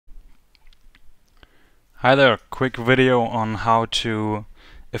Hi there, quick video on how to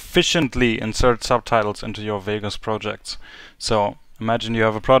efficiently insert subtitles into your Vegas projects. So imagine you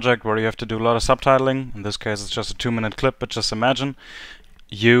have a project where you have to do a lot of subtitling. In this case it's just a 2-minute clip, but just imagine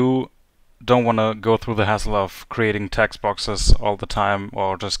you don't want to go through the hassle of creating text boxes all the time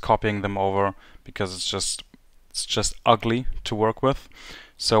or just copying them over, because it's just ugly to work with.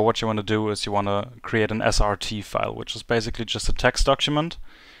 So what you want to do is you want to create an SRT file, which is basically just a text document.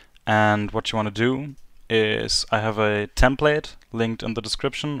 And what you want to do is, I have a template linked in the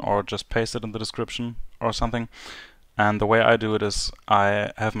description, or just paste it in the description or something. And the way I do it is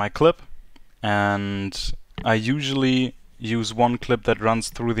I have my clip, and I usually use one clip that runs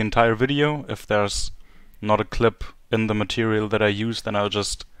through the entire video. If there's not a clip in the material that I use, then I'll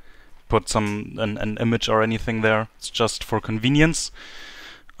just put an image or anything there. It's just for convenience.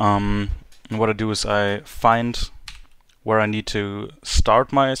 And what I do is I find where I need to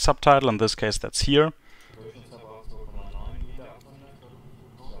start my subtitle. In this case that's here.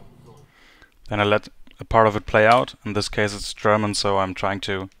 Then I let a part of it play out. In this case it's German, so I'm trying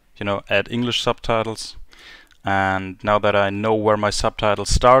to, add English subtitles. And now that I know where my subtitle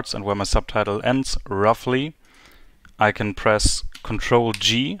starts and where my subtitle ends, roughly, I can press Ctrl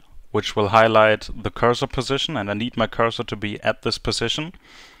G, which will highlight the cursor position, and I need my cursor to be at this position.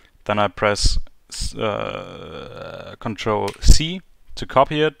 Then I press Ctrl C to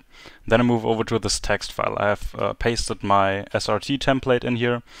copy it. Then I move over to this text file. I have pasted my SRT template in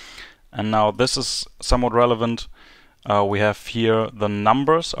here. And now this is somewhat relevant. We have here the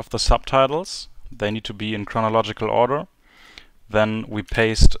numbers of the subtitles. They need to be in chronological order. Then we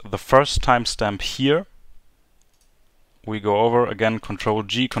paste the first timestamp here. We go over again, Ctrl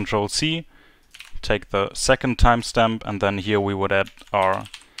G, Ctrl C, take the second timestamp, and then here we would add our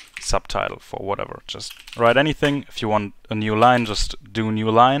subtitle for whatever. Just write anything. If you want a new line, just do new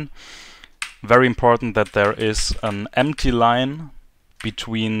line. Very important that there is an empty line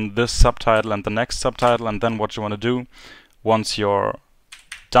between this subtitle and the next subtitle. And then what you want to do, once you're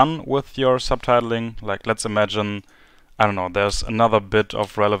done with your subtitling, like let's imagine, I don't know, there's another bit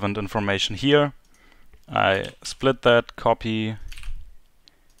of relevant information here. I split that, copy,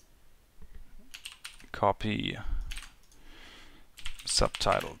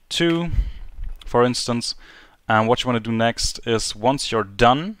 subtitle 2, for instance. And what you want to do next is, once you're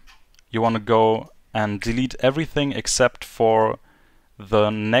done, you want to go and delete everything except for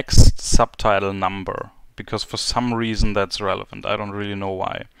the next subtitle number, because for some reason that's relevant. I don't really know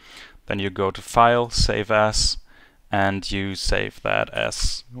why. Then you go to File, Save As, and you save that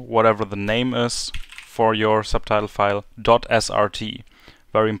as whatever the name is for your subtitle file, .srt.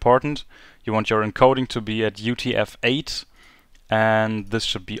 Very important. You want your encoding to be at UTF-8, and this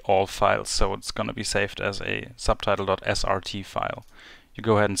should be all files, so it's going to be saved as a subtitle.srt file. You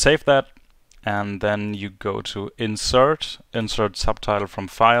go ahead and save that, and then you go to Insert Subtitle from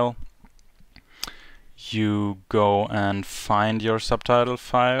File. You go and find your subtitle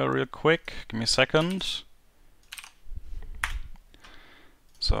file real quick. Give me a second.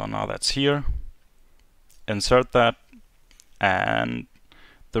 So now that's here. Insert that, and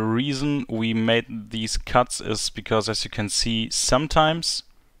the reason we made these cuts is because, as you can see, sometimes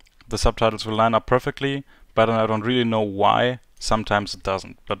the subtitles will line up perfectly, but I don't really know why. Sometimes it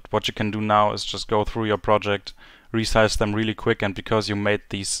doesn't. But what you can do now is just go through your project, resize them really quick, and because you made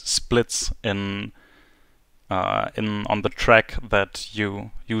these splits on the track that you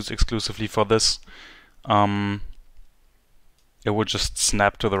use exclusively for this, it will just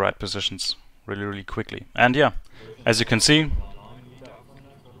snap to the right positions really quickly. And yeah, as you can see,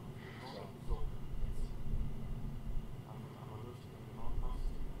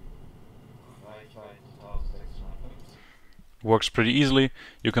 works pretty easily.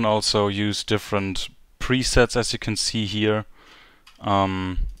 You can also use different presets, as you can see here.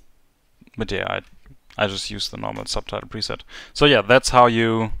 But yeah, I just use the normal subtitle preset. So yeah, that's how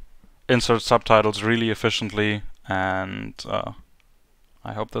you insert subtitles really efficiently, and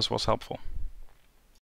I hope this was helpful.